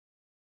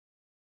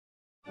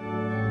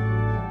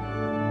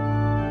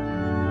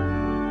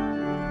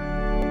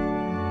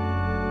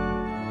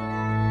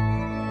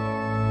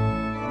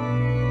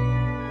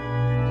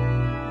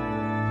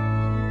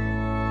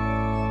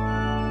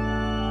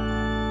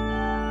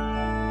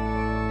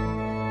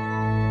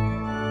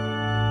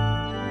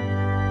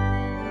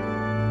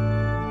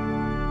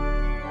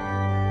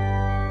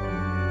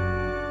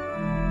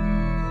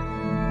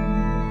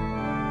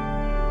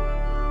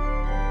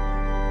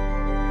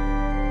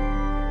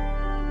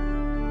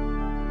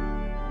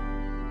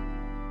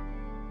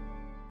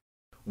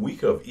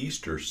Week of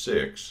Easter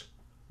 6,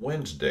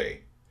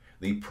 Wednesday,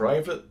 the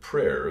private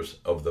prayers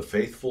of the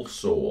faithful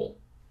soul.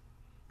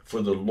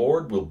 For the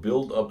Lord will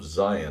build up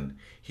Zion,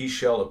 he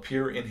shall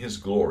appear in his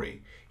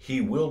glory. He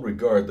will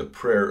regard the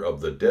prayer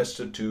of the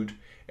destitute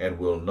and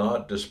will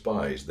not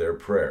despise their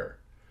prayer.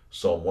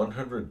 Psalm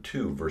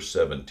 102, verse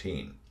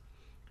 17.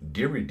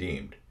 Dear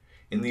Redeemed,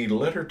 in the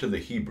letter to the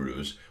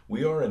Hebrews,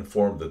 we are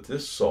informed that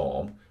this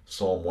psalm,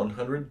 Psalm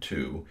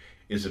 102,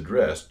 is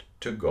addressed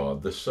to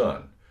God the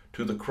Son,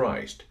 to the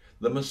Christ,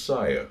 the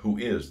Messiah, who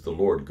is the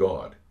Lord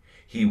God.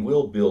 He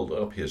will build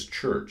up his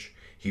church.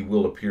 He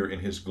will appear in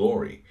his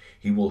glory.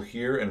 He will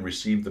hear and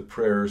receive the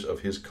prayers of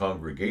his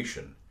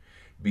congregation.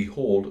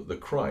 Behold the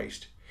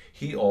Christ.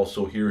 He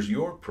also hears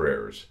your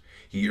prayers.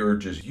 He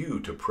urges you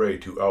to pray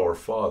to our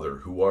Father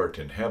who art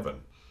in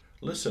heaven.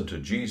 Listen to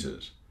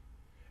Jesus.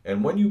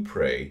 And when you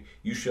pray,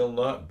 you shall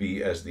not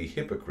be as the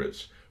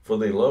hypocrites, for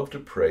they love to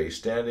pray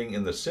standing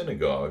in the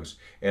synagogues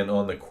and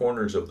on the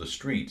corners of the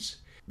streets,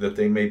 that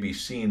they may be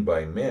seen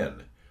by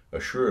men.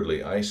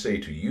 Assuredly, I say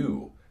to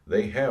you,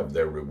 they have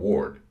their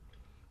reward.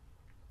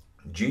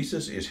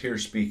 Jesus is here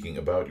speaking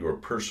about your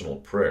personal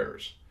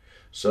prayers.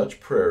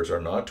 Such prayers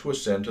are not to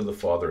ascend to the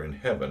Father in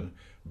heaven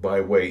by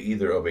way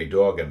either of a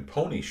dog and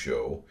pony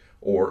show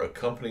or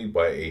accompanied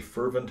by a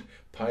fervent,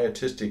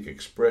 pietistic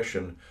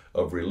expression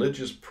of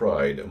religious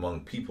pride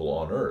among people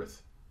on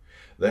earth.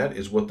 That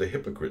is what the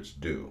hypocrites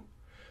do.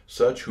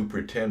 Such who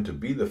pretend to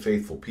be the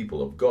faithful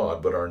people of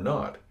God but are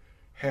not,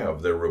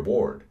 have their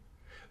reward.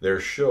 Their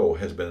show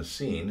has been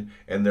seen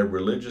and their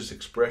religious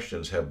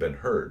expressions have been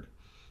heard.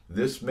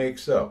 This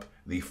makes up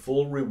the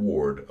full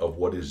reward of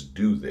what is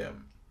due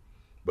them.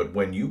 But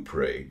when you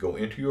pray, go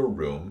into your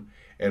room,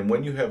 and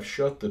when you have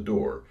shut the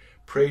door,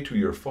 pray to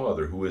your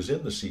Father who is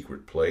in the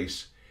secret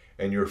place,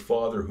 and your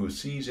Father who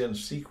sees in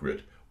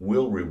secret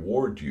will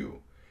reward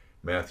you.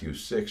 Matthew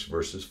 6,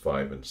 verses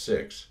 5 and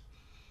 6.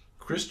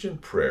 Christian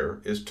prayer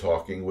is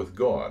talking with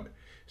God,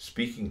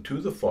 speaking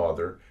to the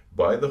Father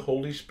by the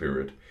Holy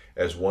Spirit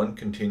as one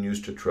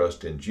continues to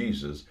trust in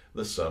Jesus,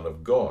 the Son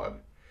of God.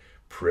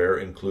 Prayer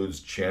includes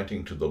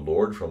chanting to the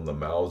Lord from the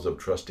mouths of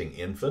trusting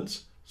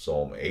infants,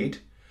 Psalm 8,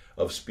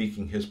 of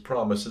speaking his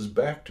promises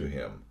back to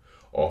him,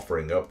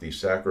 offering up the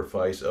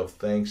sacrifice of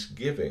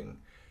thanksgiving,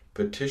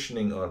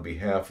 petitioning on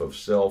behalf of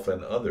self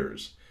and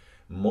others,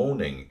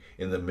 moaning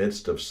in the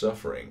midst of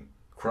suffering,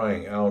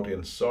 crying out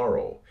in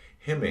sorrow,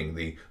 hymning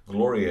the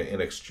Gloria in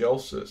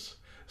Excelsis,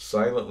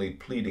 silently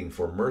pleading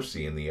for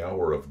mercy in the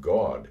hour of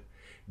God,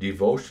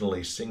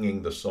 devotionally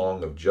singing the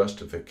song of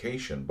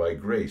justification by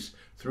grace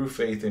through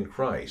faith in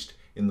Christ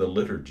in the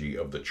liturgy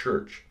of the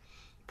Church,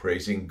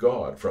 praising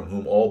God from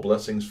whom all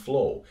blessings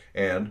flow,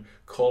 and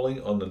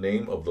calling on the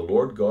name of the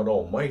Lord God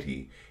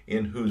Almighty,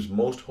 in whose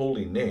most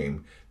holy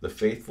name the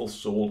faithful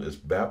soul is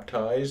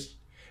baptized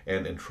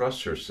and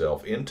entrusts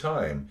herself in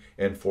time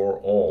and for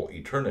all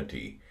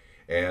eternity,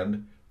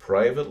 and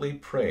privately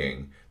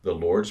praying the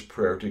Lord's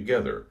Prayer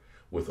together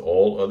with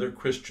all other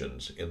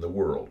Christians in the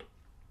world.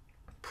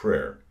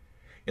 Prayer.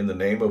 In the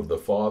name of the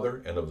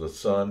Father, and of the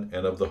Son,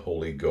 and of the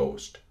Holy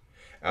Ghost.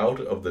 Out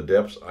of the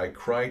depths I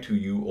cry to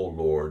you, O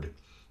Lord.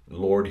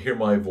 Lord, hear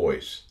my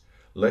voice.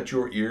 Let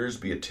your ears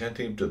be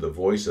attentive to the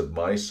voice of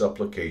my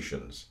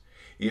supplications.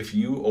 If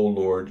you, O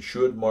Lord,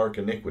 should mark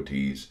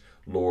iniquities,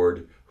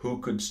 Lord, who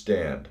could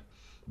stand?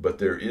 But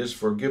there is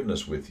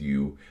forgiveness with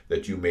you,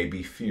 that you may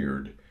be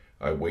feared.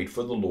 I wait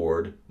for the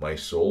Lord, my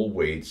soul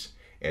waits,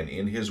 and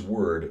in his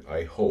word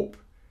I hope.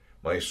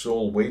 My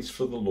soul waits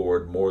for the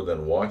Lord more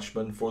than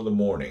watchmen for the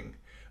morning,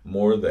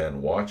 more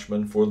than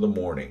watchmen for the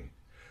morning.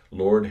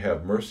 Lord,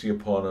 have mercy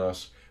upon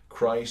us.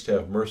 Christ,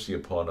 have mercy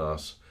upon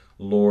us.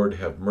 Lord,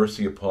 have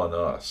mercy upon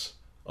us.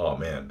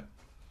 Amen.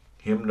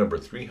 Hymn number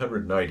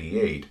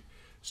 398,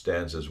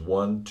 stanzas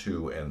 1,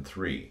 2, and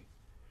 3.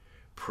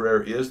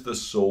 Prayer is the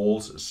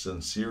soul's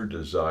sincere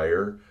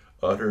desire,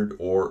 uttered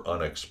or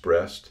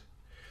unexpressed,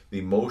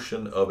 the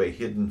motion of a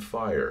hidden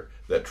fire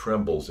that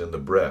trembles in the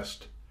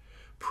breast.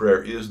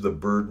 Prayer is the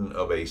burden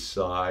of a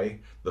sigh,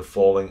 the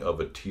falling of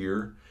a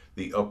tear,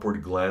 the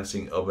upward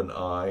glancing of an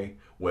eye,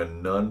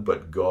 when none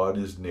but God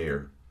is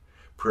near.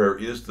 Prayer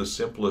is the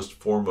simplest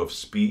form of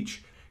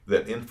speech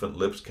that infant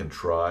lips can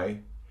try.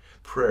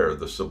 Prayer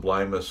the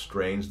sublimest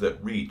strains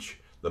that reach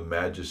the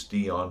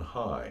majesty on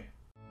high.